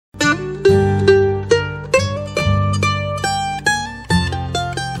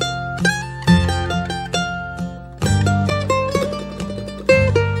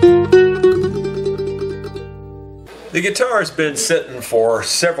The guitar has been sitting for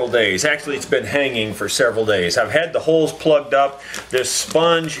several days. Actually, it's been hanging for several days. I've had the holes plugged up. This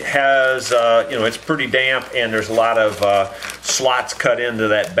sponge has, it's pretty damp, and there's a lot of slots cut into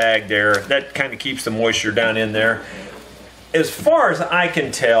that bag there. That kind of keeps the moisture down in there. As far as I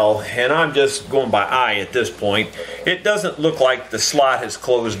can tell, and I'm just going by eye at this point, it doesn't look like the slot has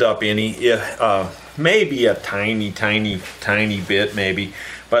closed up any. Maybe a tiny bit, maybe.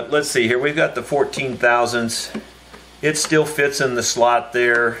 But let's see here. We've got the 14 thousandths. It still fits in the slot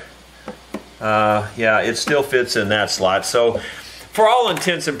there. Yeah, it still fits in that slot. So, for all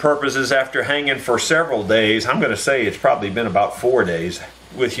intents and purposes, after hanging for several days, I'm going to say it's probably been about 4 days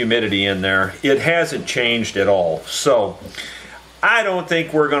with humidity in there, it hasn't changed at all. So, I don't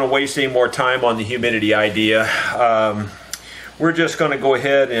think we're going to waste any more time on the humidity idea. We're just going to go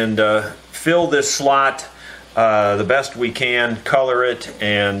ahead and fill this slot the best we can, color it,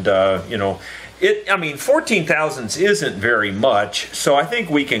 and 14 thousandths isn't very much, so I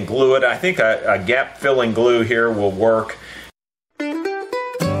think we can glue it. I think a gap filling glue here will work.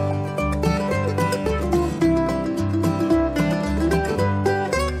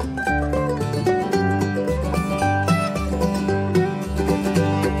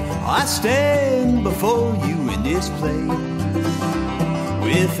 I stand before you in this place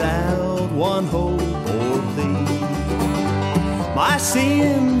without one hope or plea. My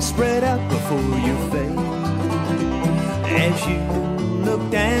sins spread out before your face as you look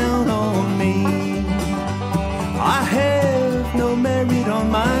down on me. I have no merit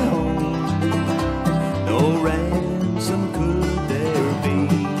on my own, no ransom could there be.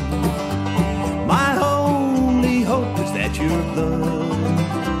 My only hope is that your blood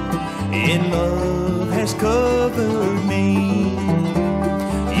in love has covered me.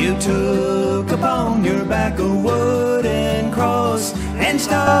 You took upon your back a wooden cross and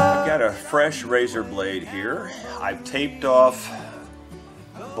star. I've got a fresh razor blade here. I've taped off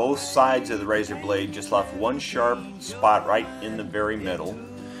both sides of the razor blade, just left one sharp spot right in the very middle.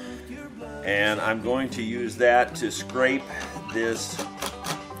 And I'm going to use that to scrape this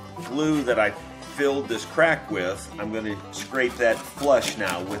glue that I filled this crack with. I'm going to scrape that flush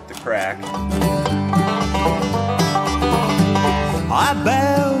now with the crack. I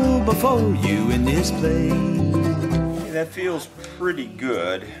bow before you in this place. That feels pretty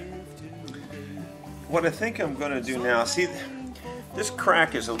good. What I think I'm going to do now, see, this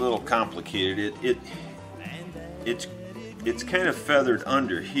crack is a little complicated. It's kind of feathered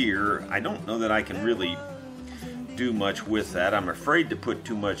under here. I don't know that I can really do much with that. I'm afraid to put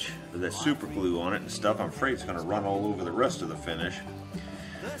too much of that super glue on it and stuff. I'm afraid it's going to run all over the rest of the finish.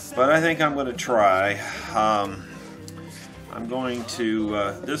 But I think I'm going to try. I'm going to,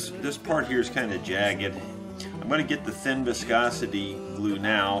 this part here is kind of jagged. I'm going to get the thin viscosity glue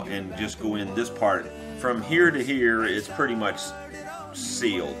now and just go in this part. From here to here, it's pretty much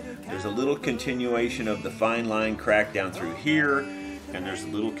sealed. There's a little continuation of the fine line crack down through here, and there's a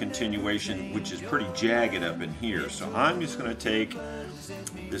little continuation which is pretty jagged up in here. So I'm just going to take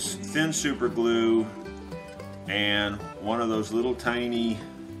this thin super glue and one of those little tiny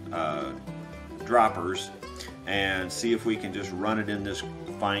droppers and see if we can just run it in this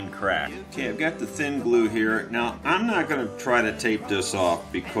fine crack. Okay, I've got the thin glue here. Now, I'm not going to try to tape this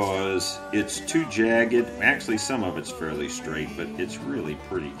off because it's too jagged. Actually, some of it's fairly straight, but it's really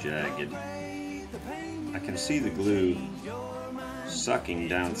pretty jagged. I can see the glue sucking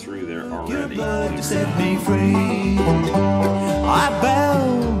down through there already. Your blood set me free. I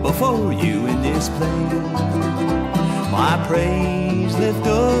bow before you in this place. My praise lift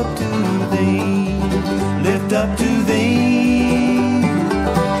up to thee. Lift up to thee.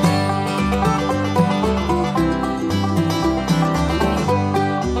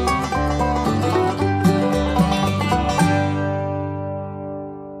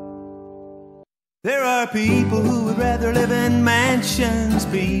 There are people who would rather live in mansions,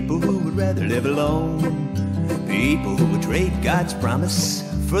 people who would rather live alone, people who would trade God's promise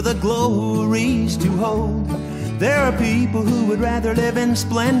for the glories to hold. There are people who would rather live in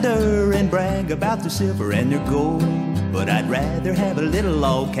splendor and brag about their silver and their gold, but I'd rather have a little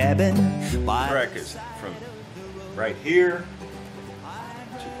log cabin. The crack is from right here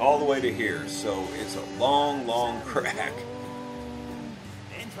to all the way to here, so it's a long crack.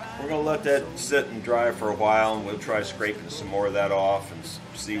 We're going to let that sit and dry for a while, and we'll try scraping some more of that off and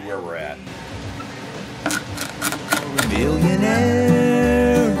see where we're at. A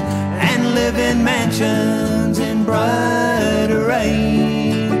millionaire and live in mansions in bright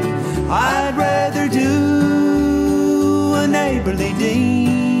array. I'd rather do a neighborly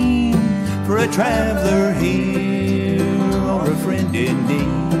deed for a traveler here or a friend in need.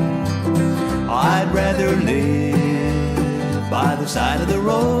 I'd rather live by the side of the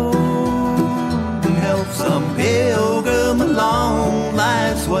road and help some pilgrim along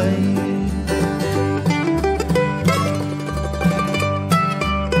life's way.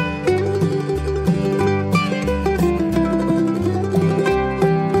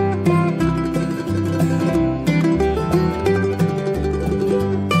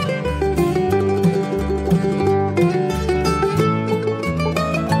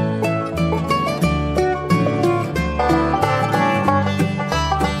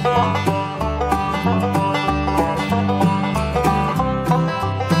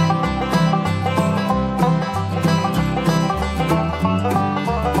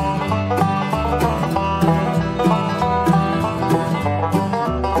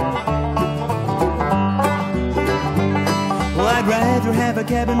 I'd rather have a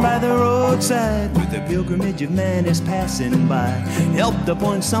cabin by the roadside where the pilgrimage of man is passing by, helped up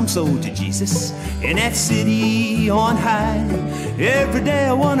on some soul to Jesus in that city on high. Every day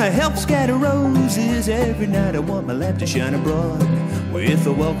I want to help scatter roses, every night I want my lamp to shine abroad with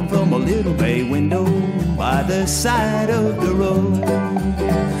a welcome from a little bay window by the side of the road.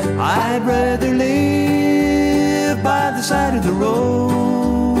 I'd rather live by the side of the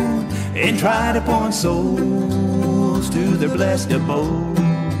road and try to point souls to their blessed abode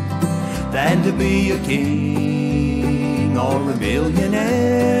than to be a king or a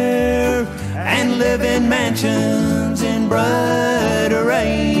millionaire and live in mansions in bright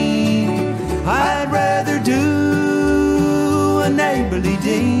array. I'd rather do a neighborly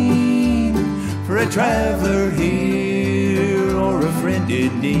deed for a traveler here or a friend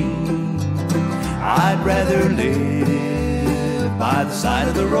in need. I'd rather live by the side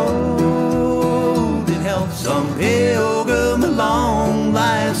of the road and help some pilgrim along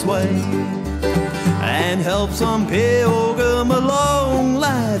life's way, and help some pilgrim along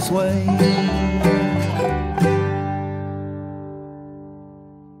life's way.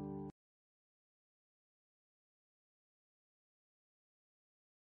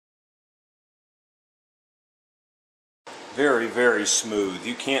 Very, very smooth.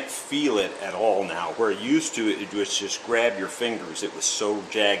 You can't feel it at all now. Where it used to, it was just grab your fingers. It was so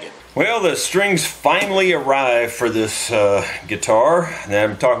jagged. Well, the strings finally arrived for this guitar. And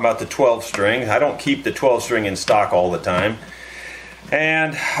I'm talking about the 12 string. I don't keep the 12 string in stock all the time.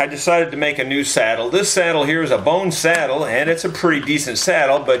 And I decided to make a new saddle. This saddle here is a bone saddle, and it's a pretty decent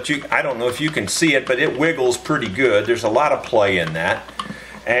saddle, but I don't know if you can see it, but it wiggles pretty good. There's a lot of play in that.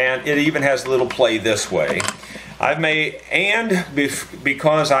 And it even has a little play this way. I've made, and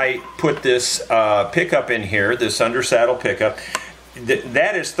because I put this pickup in here, this under saddle pickup,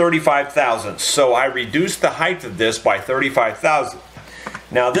 that is 35 thousandths. So I reduced the height of this by 35 thousandths.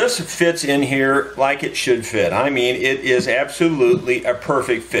 Now this fits in here like it should fit. I mean, it is absolutely a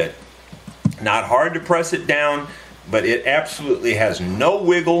perfect fit. Not hard to press it down, but it absolutely has no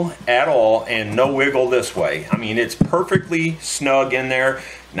wiggle at all, and no wiggle this way. I mean, it's perfectly snug in there.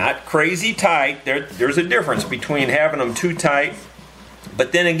 Not crazy tight. There's a difference between having them too tight,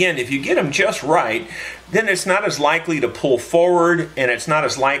 but then again, if you get them just right, then it's not as likely to pull forward, and it's not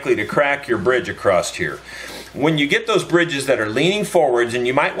as likely to crack your bridge across here. When you get those bridges that are leaning forwards, and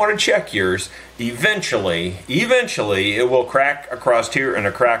you might want to check yours, eventually it will crack across here and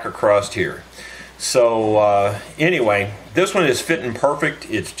a crack across here. So anyway, this one is fitting perfect.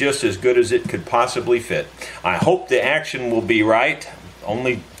 It's just as good as it could possibly fit. I hope the action will be right.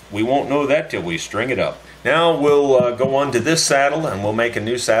 Only we won't know that till we string it up. Now we'll go on to this saddle, and we'll make a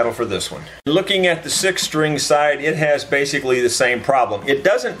new saddle for this one. Looking at the 6-string side, it has basically the same problem. It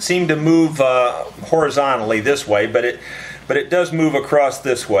doesn't seem to move horizontally this way, but it does move across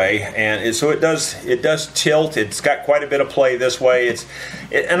this way, and so it does tilt. It's got quite a bit of play this way.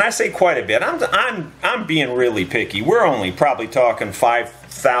 And I say quite a bit. I'm being really picky. We're only probably talking 5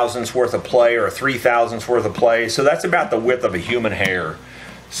 thousandths worth of play or 3 thousandths worth of play. So that's about the width of a human hair.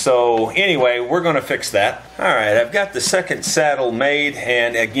 So anyway, we're going to fix that. All right, I've got the second saddle made,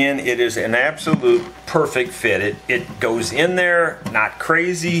 and again, it is an absolute perfect fit. It goes in there, not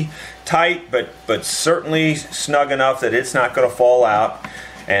crazy tight, but certainly snug enough that it's not going to fall out,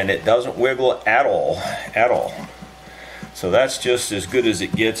 and it doesn't wiggle at all. So that's just as good as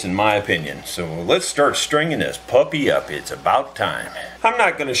it gets, in my opinion. So let's start stringing this puppy up. It's about time. I'm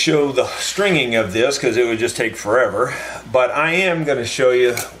not going to show the stringing of this because it would just take forever, but I am going to show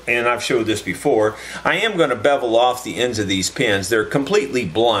you, and I've showed this before, I am going to bevel off the ends of these pins. They're completely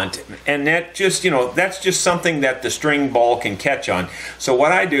blunt, and that just, that's just something that the string ball can catch on. So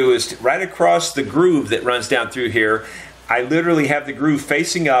what I do is right across the groove that runs down through here, I literally have the groove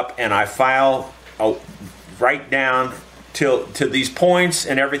facing up, and I file right down to these points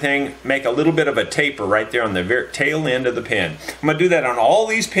and everything, make a little bit of a taper right there on the very tail end of the pin. I'm going to do that on all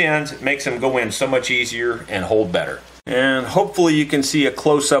these pins. It makes them go in so much easier and hold better. And hopefully you can see a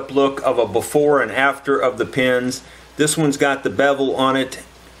close-up look of a before and after of the pins. This one's got the bevel on it.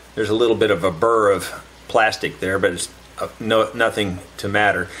 There's a little bit of a burr of plastic there, but it's nothing to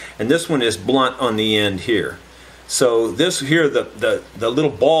matter. And this one is blunt on the end here. So this here, the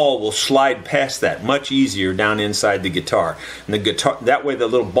little ball will slide past that much easier down inside the guitar. And the guitar, that way the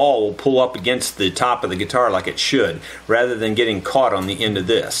little ball will pull up against the top of the guitar like it should, rather than getting caught on the end of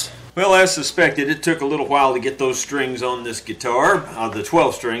this. Well, as suspected, it took a little while to get those strings on this guitar, the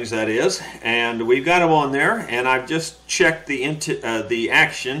 12 strings that is, and we've got them on there, and I've just checked the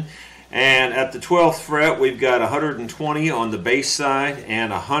action, and at the 12th fret we've got 120 on the bass side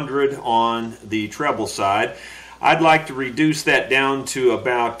and 100 on the treble side. I'd like to reduce that down to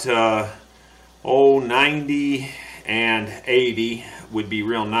about 90 and 80 would be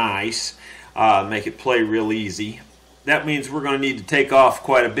real nice, make it play real easy. That means we're going to need to take off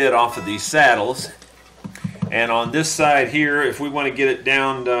quite a bit off of these saddles. And on this side here, if we want to get it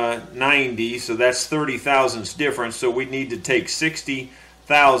down to 90, so that's 30 thousandths difference, so we need to take 60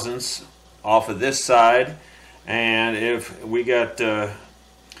 thousandths off of this side. And if we got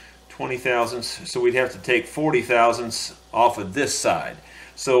 20 thousandths, so we'd have to take 40 thousandths off of this side.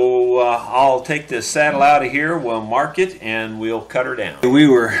 So I'll take this saddle out of here, we'll mark it, and we'll cut her down. We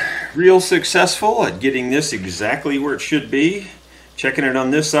were real successful at getting this exactly where it should be. Checking it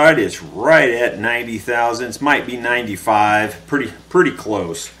on this side, it's right at 90 thousandths, might be 95, pretty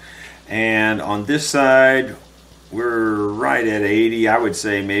close. And on this side, we're right at 80, I would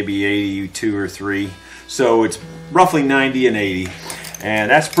say maybe 82 or 3. So it's roughly 90 and 80, and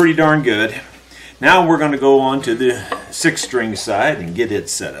that's pretty darn good. Now we're going to go on to the 6-string side and get it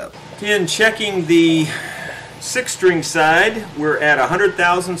set up. In checking the 6-string side, we're at 100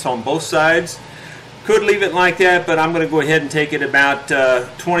 thousandths on both sides. Could leave it like that, but I'm going to go ahead and take it about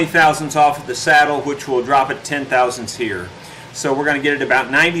 20 thousandths off of the saddle, which will drop it 10 thousandths here. So we're going to get it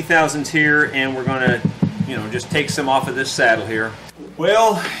about 90 thousandths here, and we're going to, just take some off of this saddle here.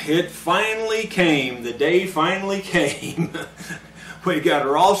 Well, it finally came. The day finally came. We got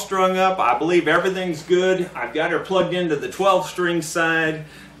her all strung up. I believe everything's good. I've got her plugged into the 12-string side,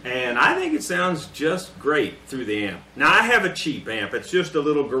 and I think it sounds just great through the amp. Now, I have a cheap amp. It's just a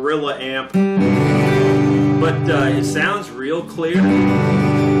little Gorilla amp, but it sounds real clear.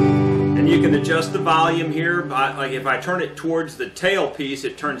 And you can adjust the volume here. Like if I turn it towards the tail piece,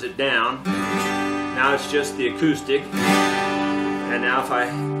 it turns it down. Now it's just the acoustic. And now if I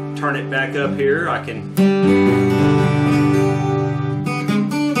turn it back up here, I can...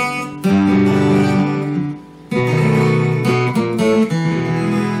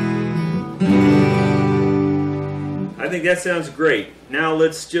 I think that sounds great. Now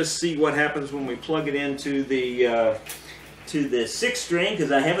let's just see what happens when we plug it into the 6-string,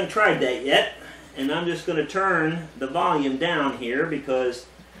 because I haven't tried that yet. And I'm just going to turn the volume down here because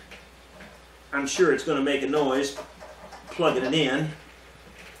I'm sure it's going to make a noise plugging it in.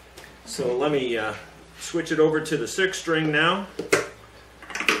 So let me switch it over to the 6-string now.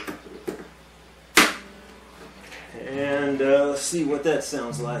 And let's see what that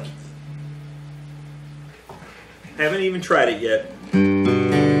sounds like. Haven't even tried it yet.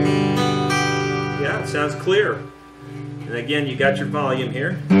 Yeah, it sounds clear. And again, you got your volume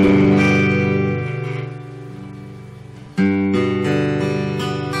here.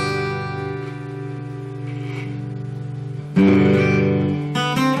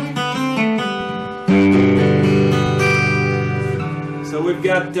 So we've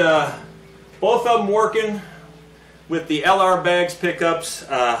got both of them working with the LR Baggs pickups.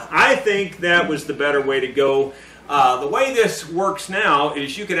 I think that was the better way to go. The way this works now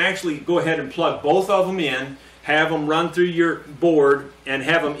is you can actually go ahead and plug both of them in, have them run through your board, and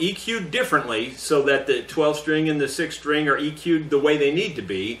have them EQ'd differently so that the 12-string and the 6-string are EQ'd the way they need to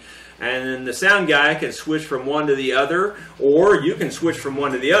be. And then the sound guy can switch from one to the other, or you can switch from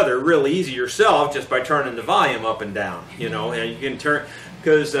one to the other real easy yourself just by turning the volume up and down, and you can turn,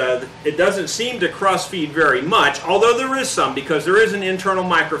 because it doesn't seem to cross-feed very much, although there is some, because there is an internal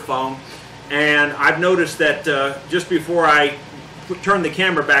microphone. And I've noticed that just before I turn the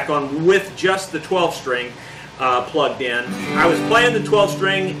camera back on with just the 12-string plugged in, I was playing the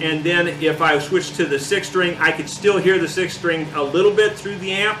 12-string, and then if I switched to the 6-string, I could still hear the 6-string a little bit through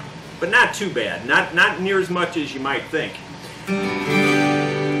the amp, but not too bad, not near as much as you might think.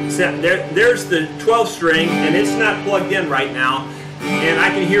 So there's the 12-string, and it's not plugged in right now, and I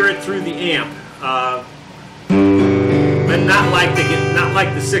can hear it through the amp. But not like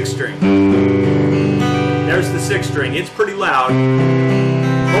the 6-string. There's the 6 string. It's pretty loud.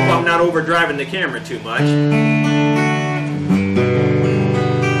 Hope I'm not overdriving the camera too much.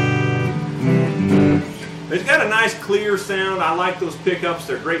 It's got a nice clear sound. I like those pickups.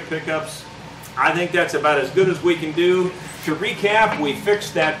 They're great pickups. I think that's about as good as we can do. To recap, we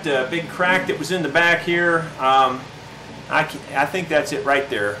fixed that big crack that was in the back here. I think that's it right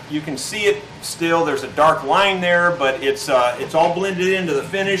there. You can see it still. There's a dark line there, but it's all blended into the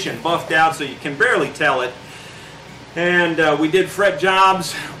finish and buffed out, so you can barely tell it. And we did fret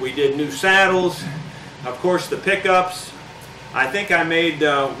jobs. We did new saddles. Of course, the pickups. I think I made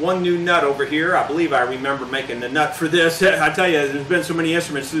one new nut over here. I believe I remember making the nut for this. I tell you, there's been so many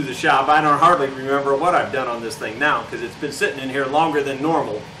instruments through the shop, I don't hardly remember what I've done on this thing now because it's been sitting in here longer than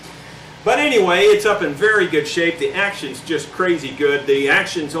normal. But anyway, it's up in very good shape. The action's just crazy good. The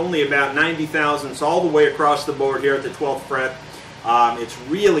action's only about 90 thousandths all the way across the board here at the 12th fret. It's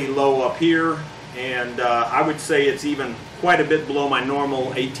really low up here, and I would say it's even quite a bit below my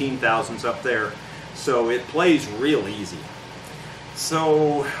normal 18 thousandths up there. So it plays real easy.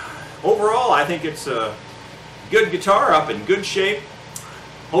 So overall, I think it's a good guitar, up in good shape.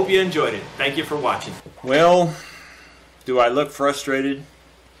 Hope you enjoyed it. Thank you for watching. Well, do I look frustrated?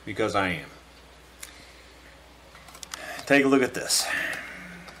 Because I am. Take a look at this.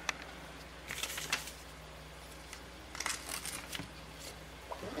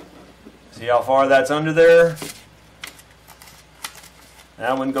 See how far that's under there?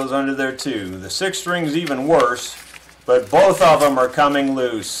 That one goes under there too. The 6 string's even worse. But both of them are coming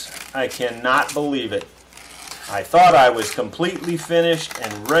loose. I cannot believe it. I thought I was completely finished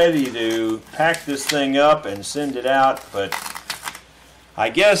and ready to pack this thing up and send it out, but I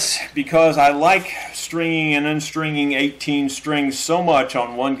guess because I like stringing and unstringing 18 strings so much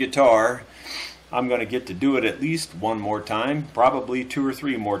on one guitar, I'm going to get to do it at least one more time, probably 2 or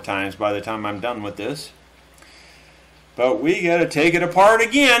 3 more times by the time I'm done with this. But we got to take it apart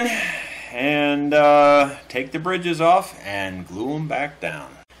again and take the bridges off and glue them back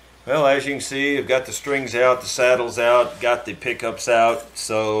down. Well, as you can see, I've got the strings out, the saddles out, got the pickups out,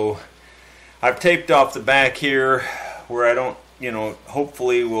 so I've taped off the back here where I don't,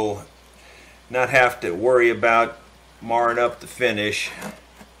 hopefully will not have to worry about marring up the finish.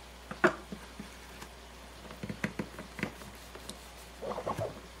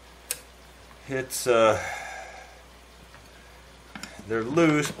 It's they're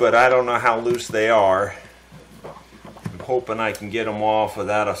loose, but I don't know how loose they are. I'm hoping I can get them off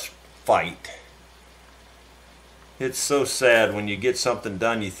without a fight. It's so sad when you get something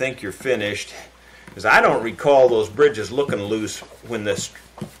done, you think you're finished. Because I don't recall those bridges looking loose when this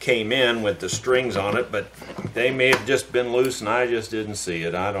came in with the strings on it, but they may have just been loose and I just didn't see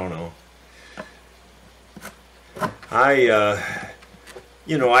it. I don't know. I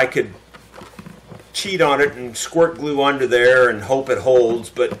could cheat on it and squirt glue under there and hope it holds,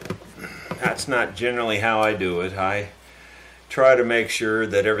 but that's not generally how I do it. I try to make sure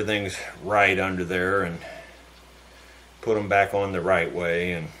that everything's right under there and put them back on the right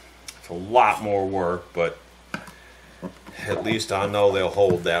way, and it's a lot more work, but at least I know they'll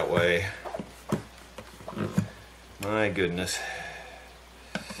hold that way. My goodness.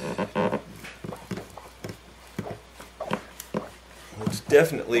 It's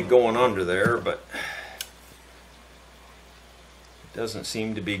definitely going under there, but it doesn't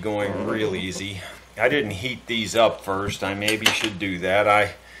seem to be going real easy. I didn't heat these up first. I maybe should do that.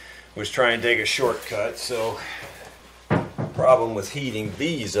 I was trying to take a shortcut, so the problem with heating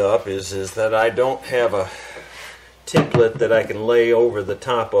these up is that I don't have a template that I can lay over the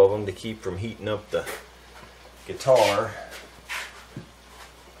top of them to keep from heating up the guitar.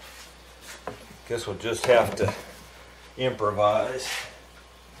 Guess we'll just have to improvise.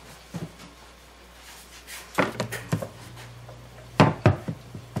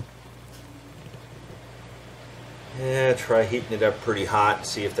 Yeah, try heating it up pretty hot and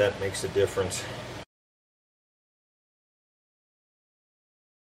see if that makes a difference.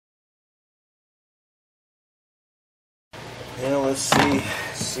 Yeah, let's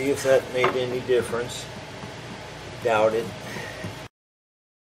see if that made any difference. Doubt it.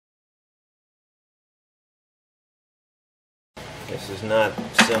 This is not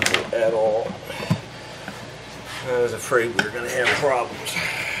simple at all. I was afraid we were going to have problems.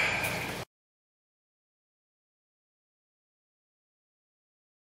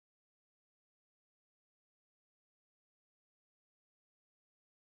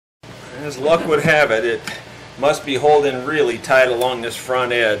 As luck would have it, it must be holding really tight along this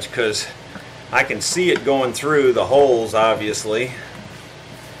front edge, because I can see it going through the holes, obviously.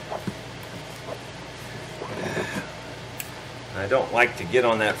 I don't like to get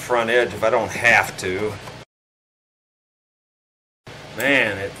on that front edge if I don't have to.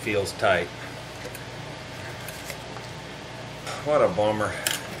 feels tight. What a bummer.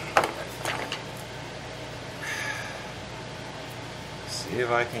 See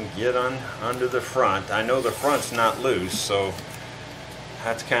if I can get under the front. I know the front's not loose, so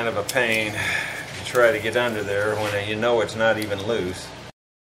that's kind of a pain to try to get under there when you know it's not even loose.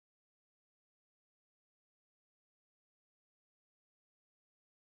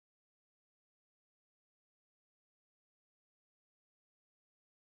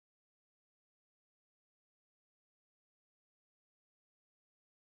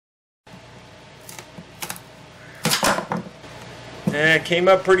 It came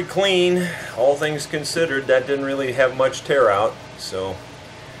up pretty clean, all things considered. That didn't really have much tear out, so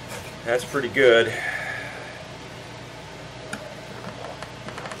that's pretty good.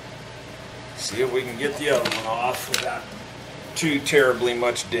 See if we can get the other one off without too terribly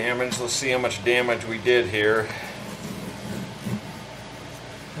much damage. Let's see how much damage we did here.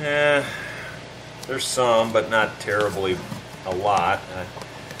 There's some, but not terribly a lot.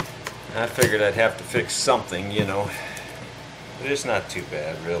 I figured I'd have to fix something, you know. But it's not too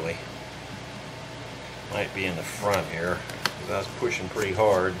bad, really. Might be in the front here, because I was pushing pretty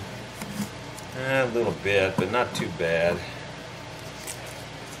hard. A little bit, but not too bad.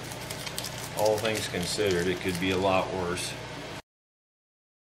 All things considered, it could be a lot worse.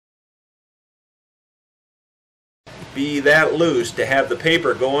 Be that loose to have the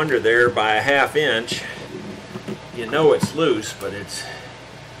paper go under there by a ½ inch. You know it's loose, but it's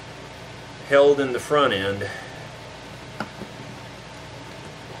held in the front end.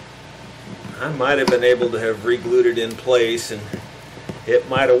 I might have been able to have re-glued it in place and it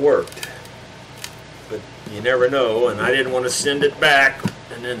might have worked, but you never know, and I didn't want to send it back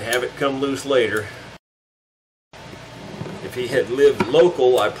and then have it come loose later. If he had lived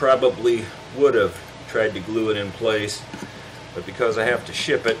local, I probably would have tried to glue it in place, but because I have to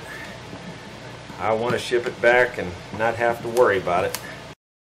ship it, I want to ship it back and not have to worry about it.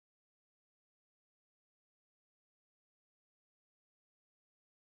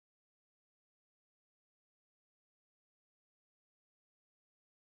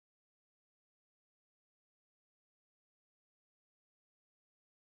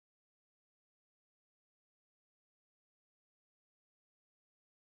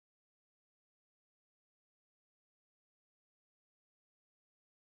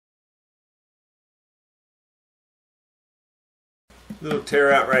 Little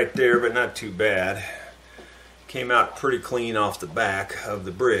tear out right there, but not too bad. Came out pretty clean off the back of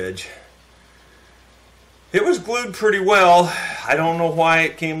the bridge. It was glued pretty well. I don't know why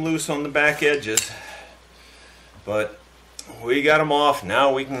it came loose on the back edges, but we got them off.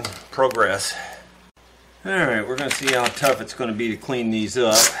 Now we can progress. Alright, we're going to see how tough it's going to be to clean these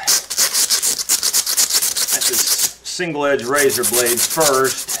up. At this single edge razor blades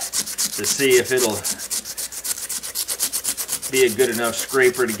first to see if it'll be a good enough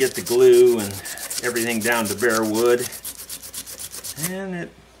scraper to get the glue and everything down to bare wood, and it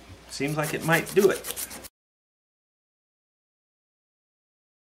seems like it might do it.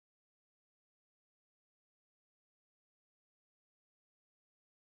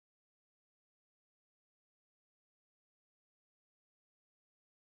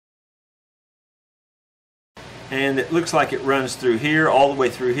 And it looks like it runs through here, all the way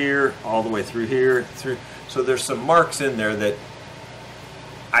through here, all the way through here, through. So there's some marks in there that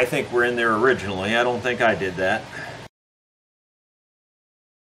I think were in there originally. I don't think I did that.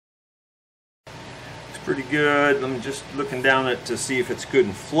 It's pretty good. I'm just looking down it to see if it's good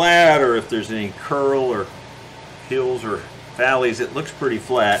and flat, or if there's any curl or hills or valleys. It looks pretty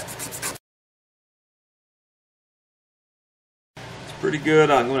flat. It's pretty good.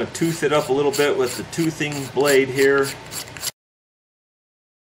 I'm going to tooth it up a little bit with the toothing blade here.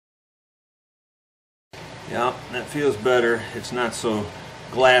 Yeah, that feels better. It's not so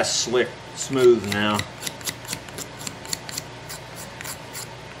glass slick smooth now.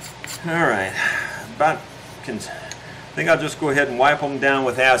 Alright, I think I'll just go ahead and wipe them down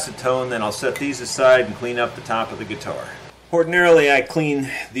with acetone, then I'll set these aside and clean up the top of the guitar. Ordinarily I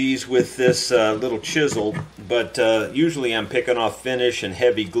clean these with this little chisel, but usually I'm picking off finish and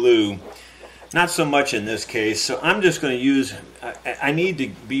heavy glue. Not so much in this case, so I'm just going to use, I need to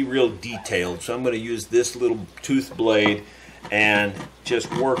be real detailed, so I'm going to use this little tooth blade and just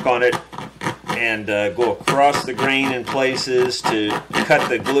work on it and go across the grain in places to cut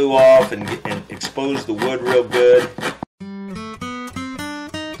the glue off and expose the wood real good.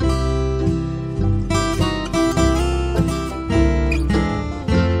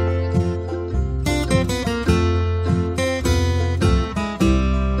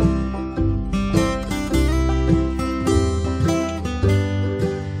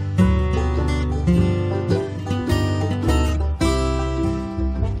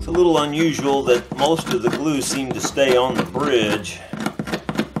 a little unusual that most of the glue seemed to stay on the bridge.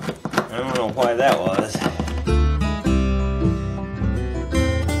 I don't know why that was.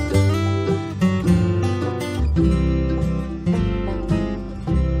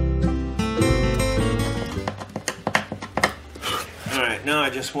 Alright, now I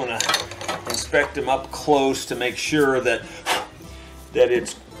just want to inspect them up close to make sure that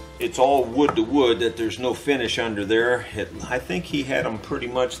it's all wood to wood, that there's no finish under there. I think he had them pretty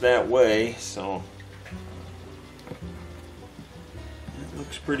much that way, so it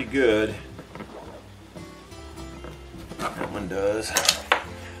looks pretty good. That one does.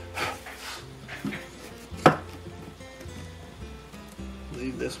 I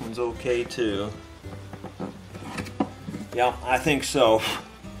believe this one's okay too. Yeah, I think so.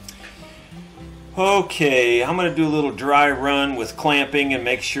 Okay, I'm going to do a little dry run with clamping and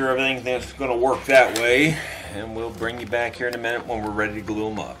make sure everything's going to work that way. And we'll bring you back here in a minute when we're ready to glue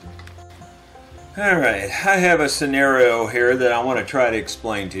them up. Alright, I have a scenario here that I want to try to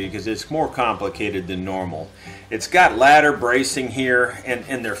explain to you because it's more complicated than normal. It's got ladder bracing here,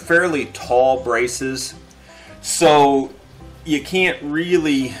 and they're fairly tall braces. So you can't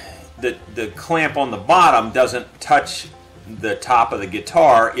really, the clamp on the bottom doesn't touch the top of the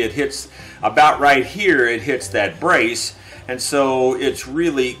guitar. It hits about right here, it hits that brace, and so it's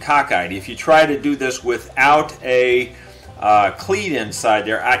really cockeyed. If you try to do this without a cleat inside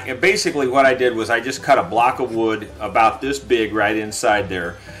there, basically what I did was I just cut a block of wood about this big right inside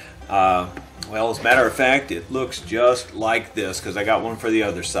there. Well, as a matter of fact, it looks just like this because I got one for the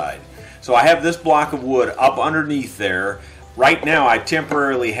other side. So I have this block of wood up underneath there. Right now I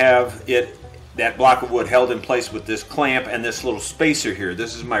temporarily have that block of wood held in place with this clamp and this little spacer here.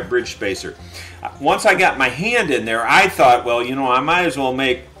 This is my bridge spacer. Once I got my hand in there, I thought, well, you know, I might as well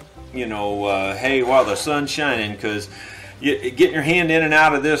make, you know, hay while the sun's shining, because getting your hand in and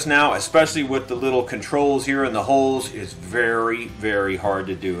out of this now, especially with the little controls here and the holes, is very, very hard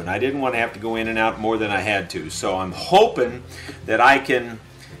to do. And I didn't want to have to go in and out more than I had to. So I'm hoping that I can,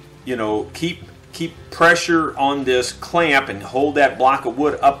 you know, keep pressure on this clamp and hold that block of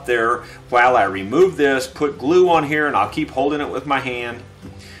wood up there while I remove this, put glue on here, and I'll keep holding it with my hand.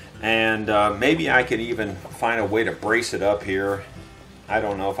 And maybe I can even find a way to brace it up here. I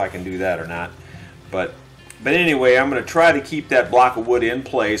don't know if I can do that or not. But anyway, I'm going to try to keep that block of wood in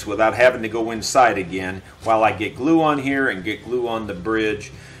place without having to go inside again while I get glue on here and get glue on the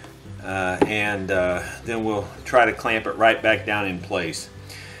bridge. Then we'll try to clamp it right back down in place.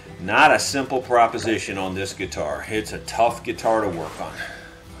 Not a simple proposition on this guitar. It's a tough guitar to work on.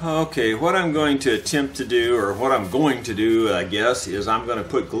 Okay, what I'm going to attempt to do, or what I'm going to do, I guess, is I'm going to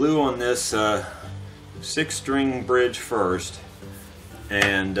put glue on this 6-string bridge first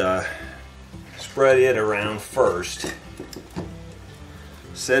and spread it around first.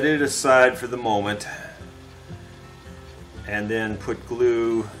 Set it aside for the moment and then put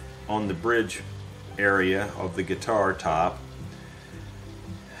glue on the bridge area of the guitar top.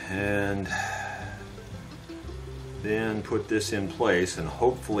 And then put this in place and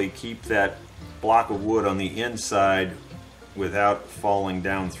hopefully keep that block of wood on the inside without falling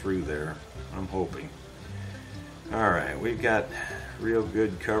down through there. I'm hoping. Alright, we've got real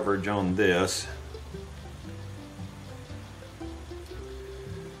good coverage on this.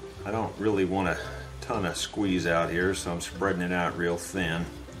 I don't really want a ton of squeeze out here, so I'm spreading it out real thin.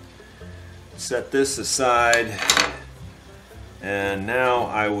 Set this aside. And now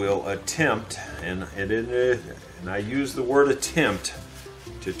I will attempt, and I use the word attempt,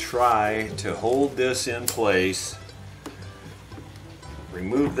 to try to hold this in place,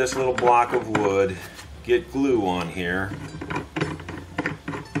 remove this little block of wood, get glue on here.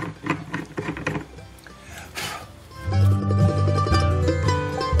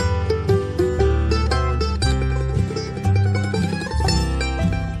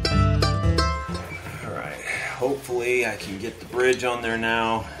 Hopefully I can get the bridge on there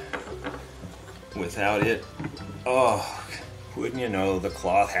now without it. Oh, wouldn't you know, the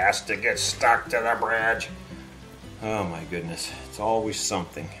cloth has to get stuck to the bridge. Oh my goodness, it's always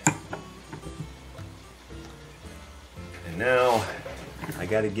something. And now I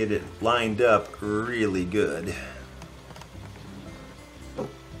got to get it lined up really good.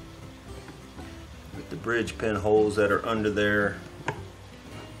 With the bridge pin holes that are under there.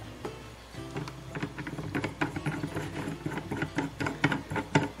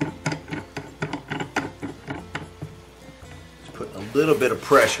 Little bit of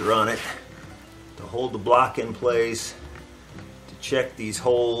pressure on it to hold the block in place, to check these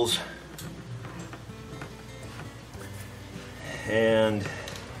holes, and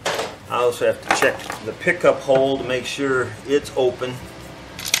I also have to check the pickup hole to make sure it's open.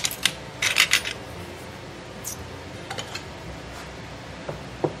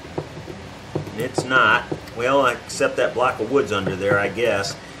 it's not. Well, except that block of wood's under there, I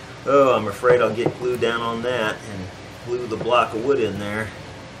guess. Oh, I'm afraid I'll get glue down on that and glue the block of wood in there.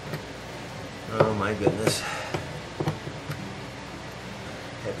 Oh my goodness.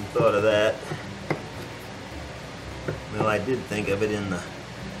 Hadn't thought of that. Well, I did think of it in the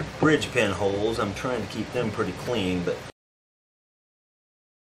bridge pin holes. I'm trying to keep them pretty clean, but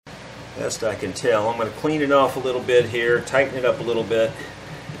best I can tell. I'm going to clean it off a little bit here, tighten it up a little bit,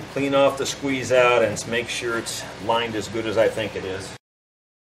 clean off the squeeze out, and make sure it's lined as good as I think it is.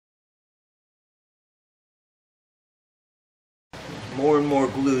 More and more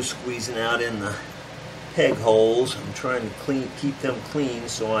glue squeezing out in the peg holes. I'm trying to keep them clean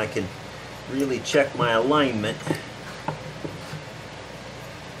so I can really check my alignment.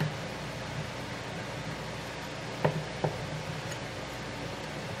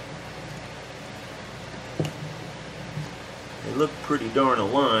 They look pretty darn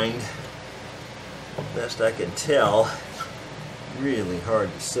aligned, best I can tell. Really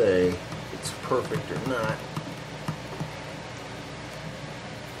hard to say if it's perfect or not.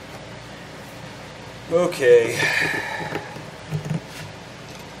 Okay,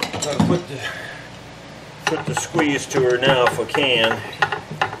 I'm going to put the squeeze to her now if we can,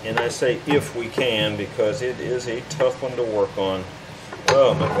 and I say if we can because it is a tough one to work on.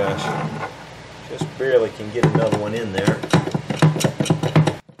 Oh my gosh, just barely can get another one in there.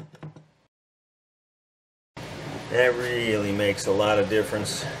 That really makes a lot of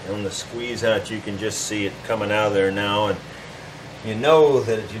difference. On the squeeze out, you can just see it coming out of there now, and you know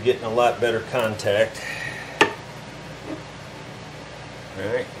that you're getting a lot better contact.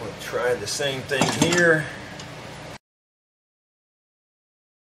 Alright, we'll try the same thing here.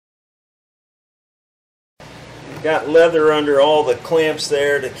 Got leather under all the clamps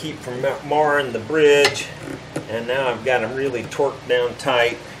there to keep from marring the bridge, and now I've got them really torqued down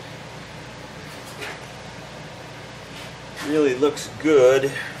tight. Really looks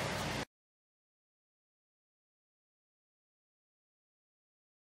good.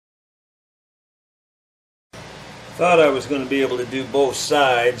 Thought I was going to be able to do both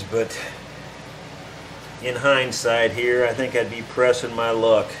sides, but in hindsight here, I think I'd be pressing my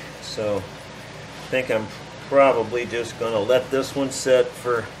luck. So I think I'm probably just going to let this one set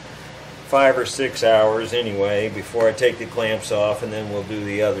for 5 or 6 hours anyway before I take the clamps off, and then we'll do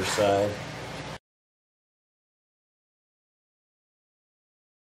the other side.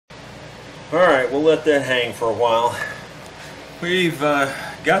 Alright, we'll let that hang for a while. We've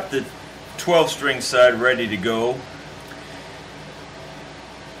got the 12-string side ready to go,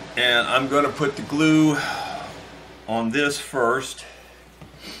 and I'm going to put the glue on this first.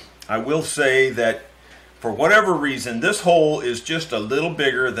 I will say that for whatever reason this hole is just a little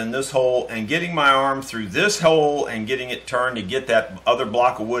bigger than this hole, and getting my arm through this hole and getting it turned to get that other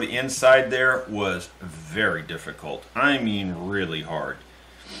block of wood inside there was very difficult. I mean really hard.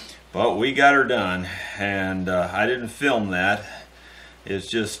 But we got her done, and I didn't film that. It's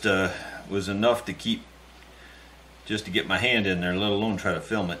just was enough to keep, just to get my hand in there, let alone try to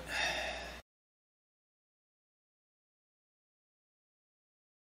film it.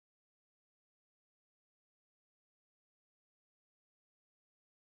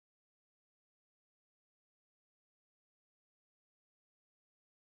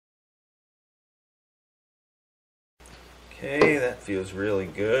 Okay, that feels really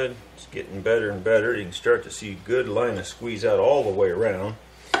good. It's getting better and better. You can start to see a good line of squeeze out all the way around.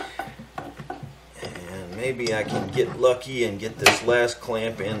 And maybe I can get lucky and get this last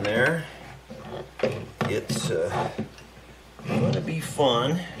clamp in there. It's going to be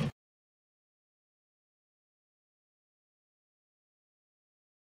fun.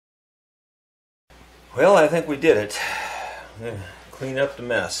 Well, I think we did it. Clean up the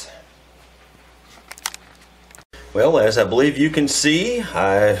mess. Well, as I believe you can see,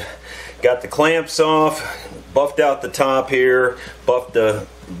 I've got the clamps off, buffed out the top here, buffed the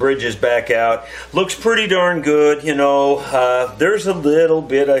bridges back out. Looks pretty darn good, you know. There's a little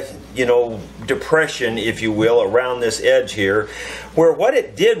bit of, you know, depression, if you will, around this edge here, where what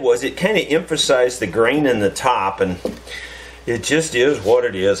it did was it kind of emphasized the grain in the top, and it just is what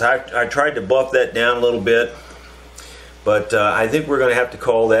it is. I tried to buff that down a little bit. But I think we're going to have to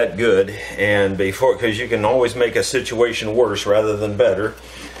call that good, and because you can always make a situation worse rather than better.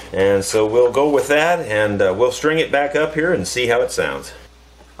 And so we'll go with that, and we'll string it back up here and see how it sounds.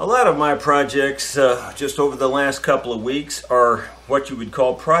 A lot of my projects just over the last couple of weeks are what you would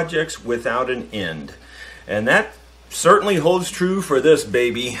call projects without an end. And that certainly holds true for this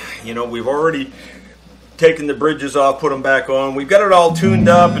baby. You know, we've already taken the bridges off, put them back on. We've got it all tuned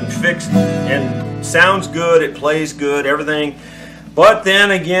up and fixed, and sounds good, it plays good, everything. But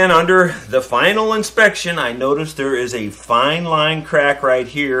then again, under the final inspection, I noticed there is a fine line crack right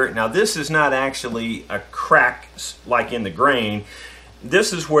here. Now this is not actually a crack like in the grain.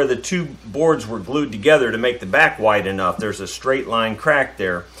 This is where the two boards were glued together to make the back wide enough. There's a straight line crack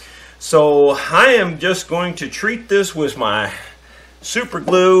there. So I am just going to treat this with my super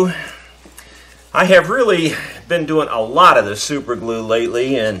glue. I have really been doing a lot of the super glue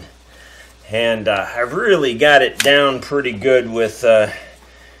lately, and I've really got it down pretty good with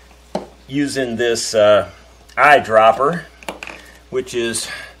using this eyedropper, which is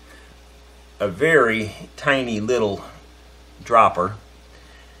a very tiny little dropper.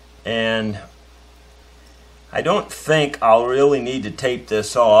 And I don't think I'll really need to tape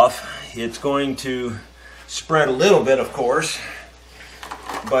this off. It's going to spread a little bit, of course,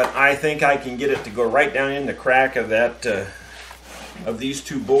 but I think I can get it to go right down in the crack of that of these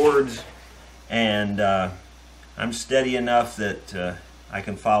two boards. And I'm steady enough that I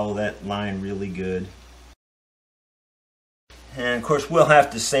can follow that line really good. And of course we'll have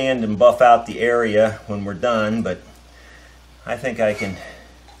to sand and buff out the area when we're done, but I think I can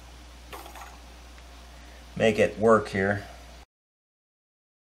make it work here.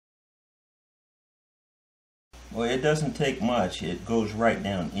 Well, it doesn't take much. It goes right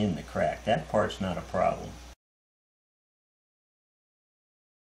down in the crack. That part's not a problem.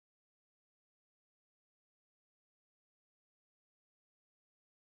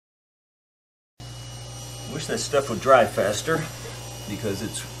 Wish that stuff would dry faster because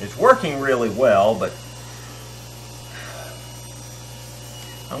it's working really well, but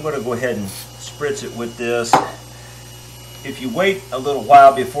I'm going to go ahead and spritz it with this. If you wait a little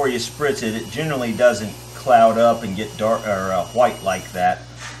while before you spritz it, it generally doesn't cloud up and get dark or white like that.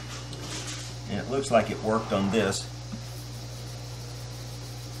 And it looks like it worked on this.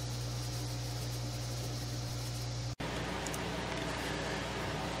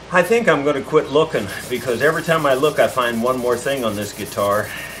 I think I'm going to quit looking because every time I look I find one more thing on this guitar.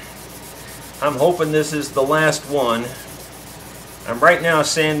 I'm hoping this is the last one. I'm right now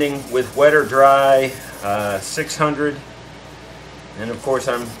sanding with wet or dry 600, and of course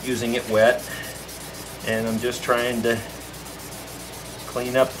I'm using it wet, and I'm just trying to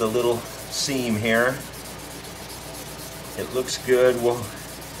clean up the little seam here. It looks good. Well,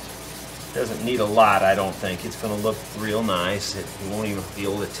 doesn't need a lot, I don't think. It's going to look real nice. You won't even be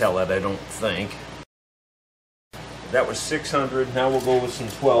able to tell it, I don't think. That was 600. Now we'll go with some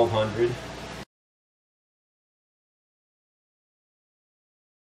 1200.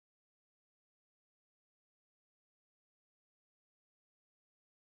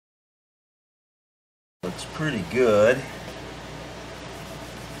 Looks pretty good.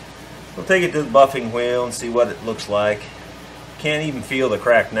 We'll take it to the buffing wheel and see what it looks like. Can't even feel the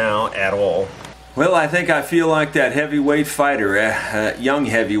crack now at all. Well, I think I feel like that heavyweight fighter, young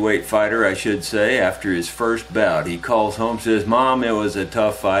heavyweight fighter I should say, after his first bout. He calls home, says, "Mom, it was a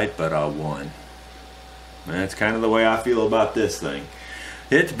tough fight, but I won." And that's kind of the way I feel about this thing.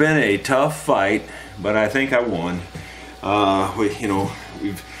 It's been a tough fight, but I think I won.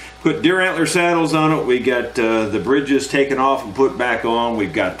 We've put deer antler saddles on it. We got the bridges taken off and put back on.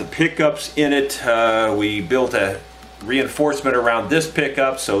 We've got the pickups in it. We built a reinforcement around this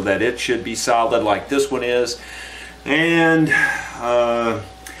pickup so that it should be solid like this one is, and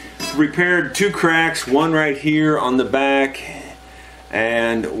repaired two cracks, one right here on the back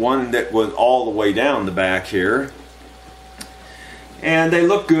and one that was all the way down the back here, and they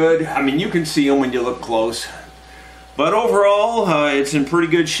look good. I mean, you can see them when you look close, but overall it's in pretty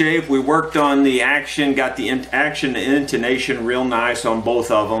good shape. We worked on the action, got the action and intonation real nice on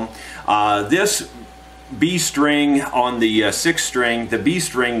both of them. This B string on the 6th string, the B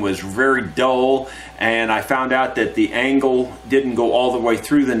string was very dull, and I found out that the angle didn't go all the way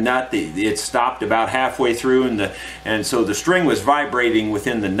through the nut. It stopped about halfway through, and so the string was vibrating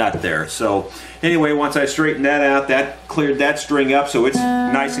within the nut there. So anyway, once I straightened that out, that cleared that string up, so it's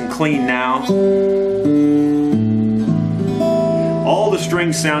nice and clean now. All the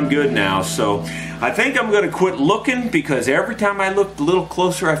strings sound good now, so I think I'm going to quit looking because every time I look a little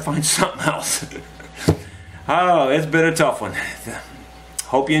closer I find something else. Oh, it's been a tough one.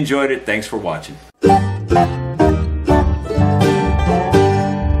 Hope you enjoyed it. Thanks for watching.